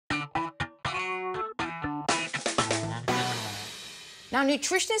Now,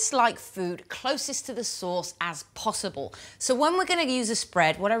 nutritionists like food closest to the source as possible. So when we're going to use a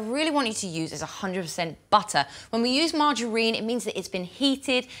spread, what I really want you to use is 100% butter. When we use margarine, it means that it's been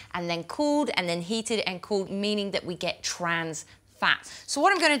heated and then cooled and then heated and cooled, meaning that we get trans fat. So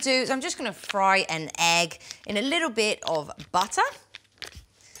what I'm going to do is I'm just going to fry an egg in a little bit of butter.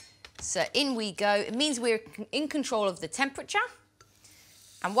 So in we go. It means we're in control of the temperature.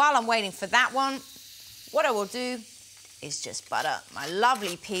 And while I'm waiting for that one, what I will do is just butter my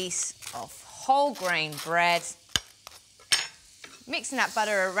lovely piece of whole grain bread. Mixing that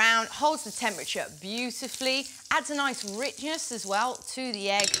butter around, holds the temperature beautifully, adds a nice richness as well to the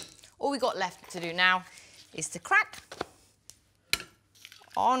egg. All we got left to do now is to crack.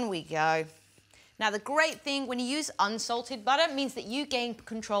 On we go. Now the great thing when you use unsalted butter means that you gain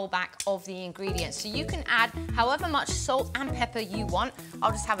control back of the ingredients. So you can add however much salt and pepper you want.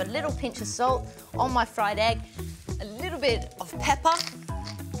 I'll just have a little pinch of salt on my fried egg, a little bit of pepper.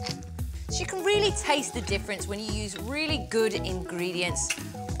 So you can really taste the difference when you use really good ingredients.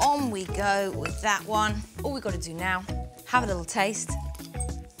 On we go with that one. All we've got to do now, have a little taste.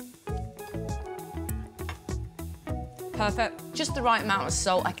 Perfect, just the right amount of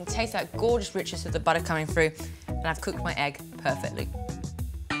salt. I can taste that gorgeous richness of the butter coming through, and I've cooked my egg perfectly.